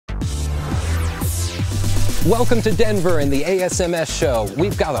Welcome to Denver and the ASMS show.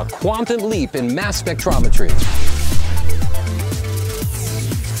 We've got a quantum leap in mass spectrometry.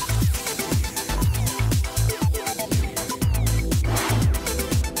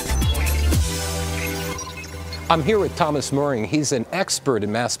 I'm here with Thomas MOEHRING. He's an expert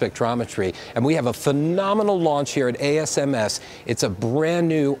in mass spectrometry, and we have a phenomenal launch here at ASMS. It's a brand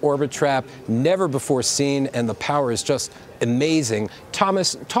new Orbitrap, never before seen, and the power is just amazing.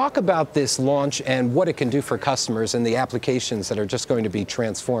 Thomas, talk about this launch and what it can do for customers and the applications that are just going to be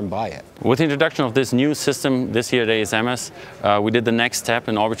transformed by it. With the introduction of this new system this year at ASMS, we did the next step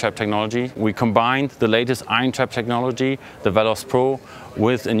in Orbitrap technology. We combined the latest ion trap technology, the Velox Pro,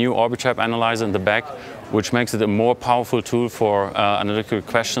 with a new Orbitrap analyzer in the back, which makes it a more powerful tool for analytical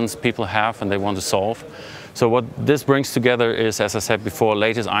questions people have and they want to solve. So what this brings together is, as I said before,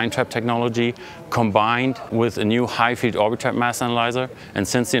 latest ion trap technology combined with a new high-field Orbitrap mass analyzer. And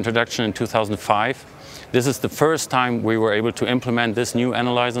since the introduction in 2005, this is the first time we were able to implement this new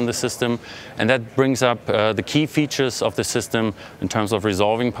analyzer in the system, and that brings up the key features of the system in terms of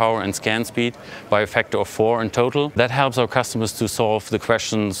resolving power and scan speed by a factor of 4 in total. That helps our customers to solve the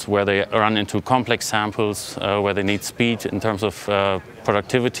questions where they run into complex samples, where they need speed in terms of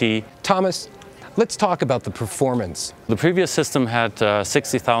productivity. Thomas, let's talk about the performance. The previous system had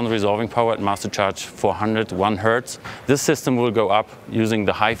 60,000 resolving power at master charge 401 Hertz. This system will go up using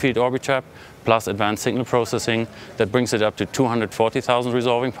the high-field Orbitrap plus advanced signal processing. That brings it up to 240,000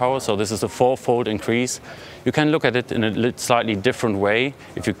 resolving power, so this is a 4-fold increase. You can look at it in a slightly different way.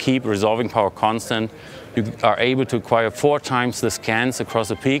 If you keep resolving power constant, you are able to acquire 4 times the scans across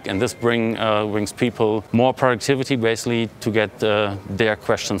a peak, and this brings people more productivity basically to get their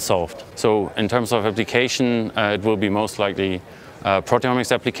questions solved. So in terms of application, it will be most likely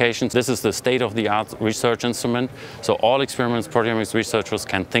proteomics applications. This is the state-of-the-art research instrument. So all experiments proteomics researchers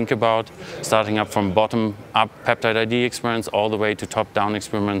can think about, starting up from bottom-up peptide ID experiments all the way to top-down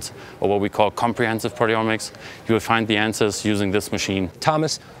experiments, or what we call comprehensive proteomics. You will find the answers using this machine.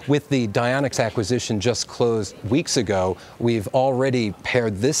 Thomas, with the Dionex acquisition just closed weeks ago, we've already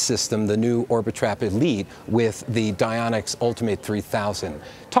paired this system, the new Orbitrap Elite, with the Dionex Ultimate 3000.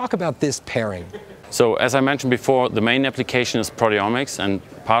 Talk about this pairing. So as I mentioned before, the main application is proteomics, and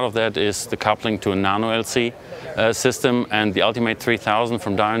part of that is the coupling to a nano-LC system, and the Ultimate 3000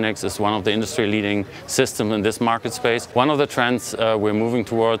 from Dionex is one of the industry-leading systems in this market space. One of the trends we're moving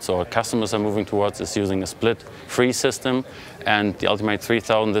towards, or customers are moving towards, is using a split-free system, and the Ultimate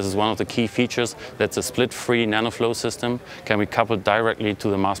 3000, this is one of the key features. That's a split-free nanoflow system, can be coupled directly to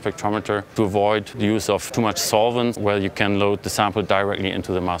the mass spectrometer to avoid the use of too much solvent, where you can load the sample directly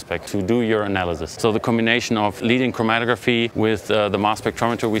into the mass spec to do your analysis. So the combination of leading chromatography with the mass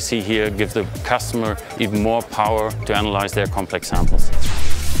spectrometer we see here gives the customer even more power to analyze their complex samples.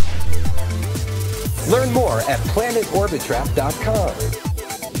 Learn more at planetorbitrap.com.